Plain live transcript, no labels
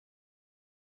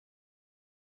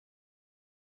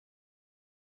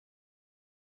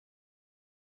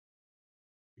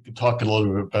we can talk a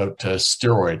little bit about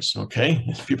steroids, okay?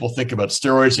 If people think about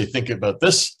steroids, they think about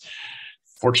this.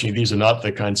 Fortunately, these are not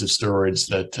the kinds of steroids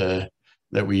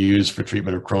that we use for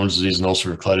treatment of Crohn's disease and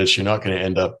ulcerative colitis. You're not going to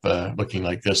end up looking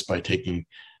like this by taking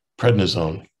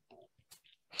prednisone.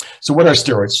 So what are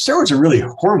steroids? Steroids are really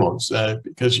hormones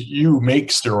because you make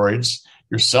steroids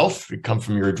yourself. They come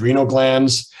from your adrenal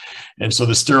glands. And so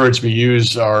the steroids we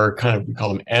use are kind of, we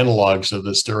call them analogs of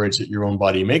the steroids that your own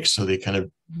body makes. So they kind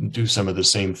of do some of the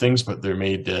same things, but they're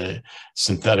made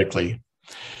synthetically.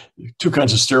 Two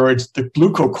kinds of steroids. The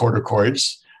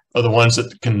glucocorticoids are the ones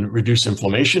that can reduce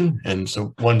inflammation. And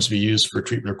so ones we use for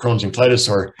treatment of Crohn's and colitis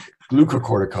are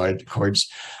glucocorticoids.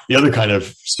 The other kind of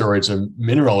steroids are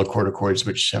mineralocorticoids,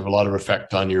 which have a lot of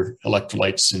effect on your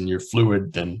electrolytes and your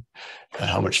fluid and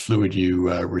how much fluid you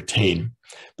retain.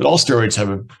 But all steroids have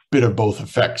a bit of both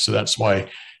effects. So that's why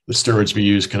the steroids we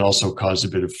use can also cause a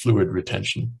bit of fluid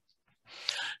retention.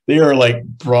 They are like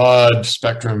broad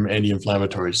spectrum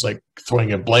anti-inflammatories, like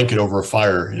throwing a blanket over a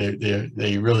fire.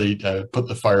 They really put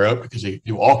the fire out because they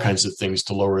do all kinds of things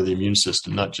to lower the immune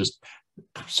system, not just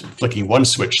flicking one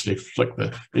switch. They flick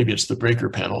maybe it's the breaker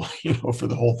panel, for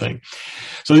the whole thing.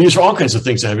 So these are all kinds of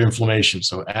things that have inflammation.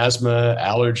 So asthma,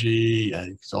 allergy,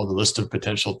 it's all the list of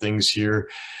potential things here.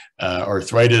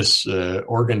 Arthritis,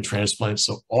 organ transplants,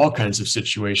 so all kinds of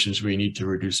situations where you need to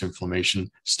reduce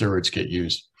inflammation, steroids get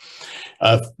used.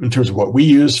 In terms of what we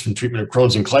use for treatment of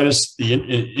Crohn's and colitis,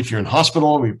 if you're in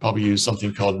hospital, we probably use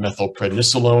something called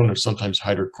methylprednisolone or sometimes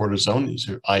hydrocortisone. These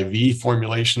are IV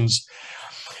formulations.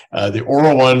 The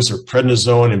oral ones are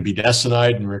prednisone and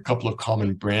budesonide, and there are a couple of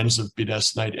common brands of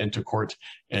budesonide, Entocort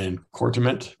and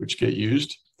Cortiment, which get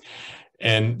used.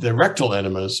 And the rectal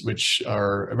enemas, which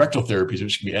are rectal therapies,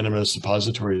 which can be enemas,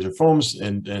 suppositories, or foams,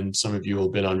 and some of you will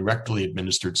have been on rectally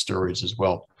administered steroids as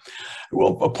well.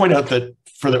 I'll point out that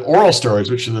for the oral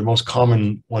steroids, which are the most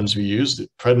common ones we use, the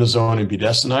prednisone and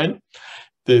budesonide,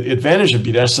 the advantage of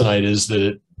budesonide is that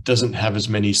it doesn't have as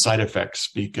many side effects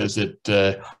because it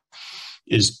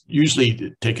is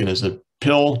usually taken as a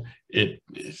pill. It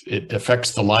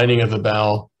affects the lining of the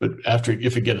bowel, but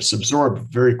if it gets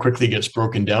absorbed, very quickly gets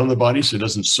broken down in the body, so it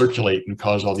doesn't circulate and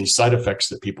cause all these side effects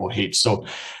that people hate. So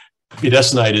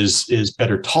budesonide is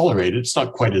better tolerated. It's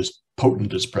not quite as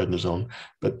potent as prednisone,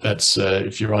 but that's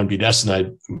if you're on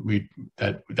budesonide,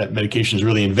 that medication is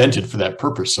really invented for that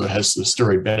purpose. So it has the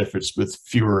steroid benefits with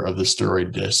fewer of the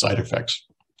steroid side effects.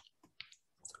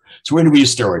 So when do we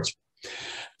use steroids?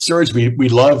 Steroids we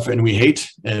love and we hate,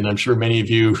 and I'm sure many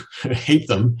of you hate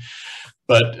them,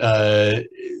 but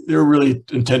they're really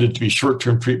intended to be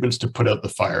short-term treatments to put out the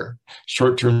fire.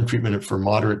 Short-term treatment for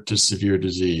moderate to severe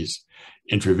disease.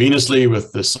 Intravenously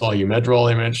with the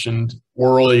Solumedrol I mentioned,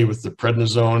 orally with the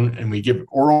prednisone, and we give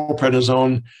oral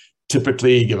prednisone,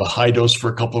 typically give a high dose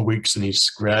for a couple of weeks and you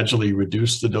gradually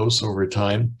reduce the dose over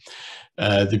time.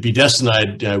 The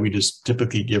budesonide we just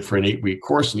typically give for an 8-week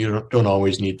course, and you don't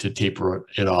always need to taper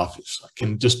it off. It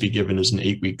can just be given as an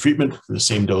 8-week treatment for the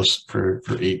same dose for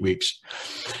 8 weeks.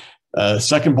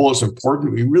 Second bullet is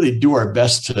important. We really do our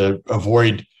best to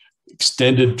avoid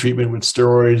extended treatment with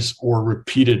steroids or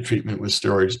repeated treatment with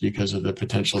steroids because of the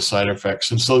potential side effects.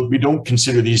 And so we don't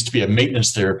consider these to be a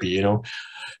maintenance therapy,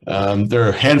 There are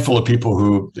a handful of people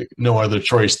who, no other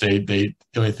choice, the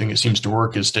only thing that seems to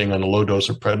work is staying on a low dose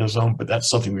of prednisone, but that's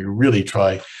something we really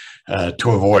try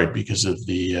to avoid because of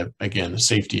again, the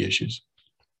safety issues.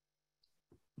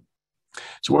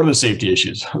 So what are the safety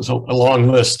issues? So a long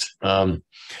list.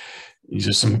 These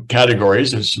are some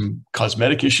categories. There's some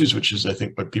cosmetic issues, which is, I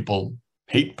think, what people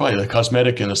hate. Probably the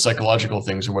cosmetic and the psychological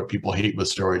things are what people hate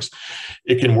with steroids.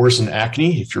 It can worsen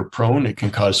acne if you're prone. It can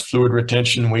cause fluid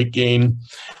retention, weight gain,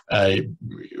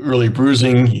 early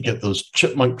bruising. You get those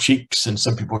chipmunk cheeks, and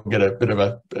some people get a bit of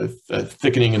a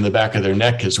thickening in the back of their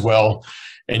neck as well.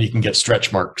 And you can get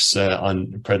stretch marks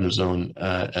on prednisone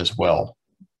as well.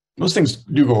 Those things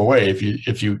do go away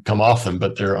if you come off them,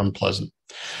 but they're unpleasant.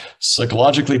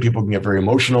 Psychologically, people can get very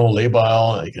emotional,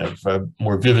 labile, they can have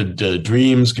more vivid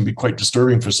dreams, can be quite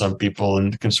disturbing for some people,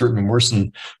 and can certainly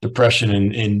worsen depression.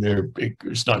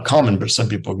 It's not common, but some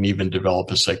people can even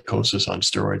develop a psychosis on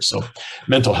steroids. So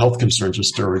mental health concerns with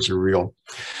steroids are real.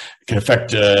 It can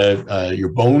affect your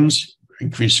bones,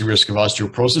 increase your risk of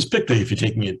osteoporosis, particularly if you're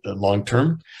taking it long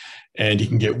term. And you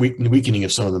can get weakening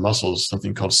of some of the muscles,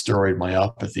 something called steroid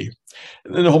myopathy.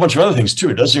 And then a whole bunch of other things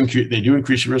too. They do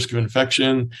increase your risk of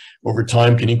infection. Over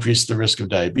time can increase the risk of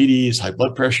diabetes, high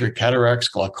blood pressure, cataracts,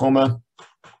 glaucoma.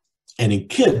 And in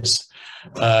kids,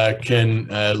 can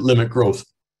limit growth.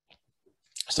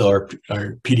 So our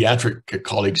pediatric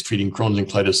colleagues treating Crohn's and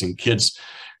colitis in kids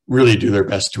really do their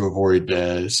best to avoid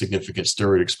significant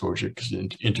steroid exposure because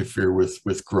it interfere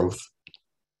with growth.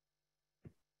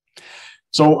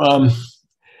 So,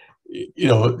 you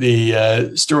know, the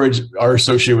steroids are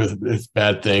associated with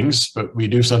bad things, but we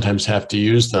do sometimes have to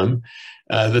use them.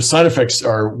 The side effects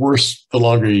are worse the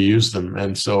longer you use them.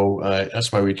 And so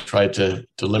that's why we try to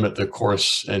limit the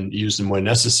course and use them when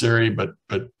necessary, but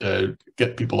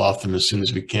get people off them as soon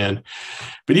as we can.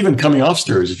 But even coming off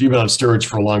steroids, if you've been on steroids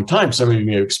for a long time, some of you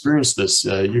may have experienced this,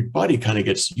 your body kind of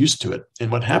gets used to it. And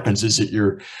what happens is that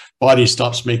your body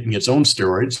stops making its own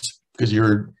steroids because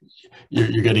you're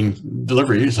getting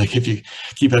delivery. It's like if you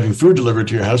keep having food delivered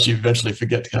to your house, you eventually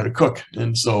forget how to cook.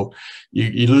 And so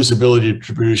you lose the ability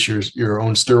to produce your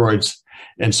own steroids.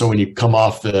 And so when you come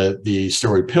off the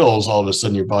steroid pills, all of a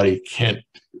sudden your body can't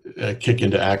kick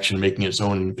into action, making its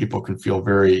own. And people can feel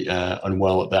very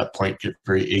unwell at that point, get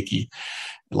very achy,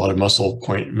 a lot of muscle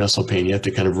pain. You have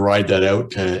to kind of ride that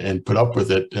out and put up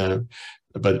with it.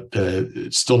 But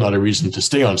it's still not a reason to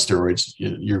stay on steroids.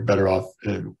 You're better off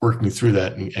working through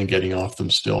that and getting off them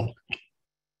still.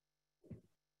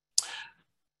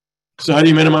 So how do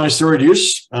you minimize steroid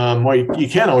use? Well, you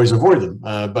can't always avoid them,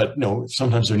 but no,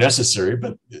 sometimes they're necessary,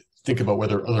 but think about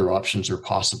whether other options are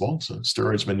possible. So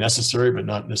steroids when necessary, but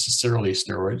not necessarily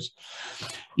steroids.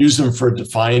 Use them for a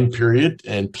defined period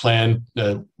and plan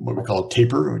what we call a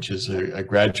taper, which is a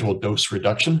gradual dose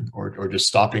reduction or just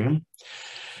stopping them.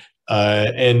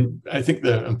 And I think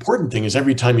the important thing is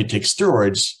every time you take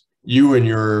steroids, you and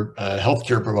your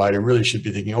healthcare provider really should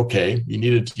be thinking, okay, you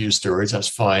needed to use steroids, that's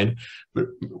fine, but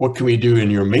what can we do in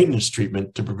your maintenance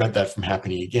treatment to prevent that from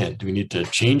happening again? Do we need to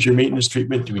change your maintenance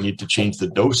treatment? Do we need to change the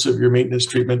dose of your maintenance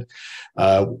treatment?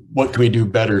 What can we do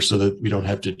better so that we don't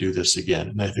have to do this again?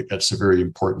 And I think that's a very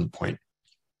important point.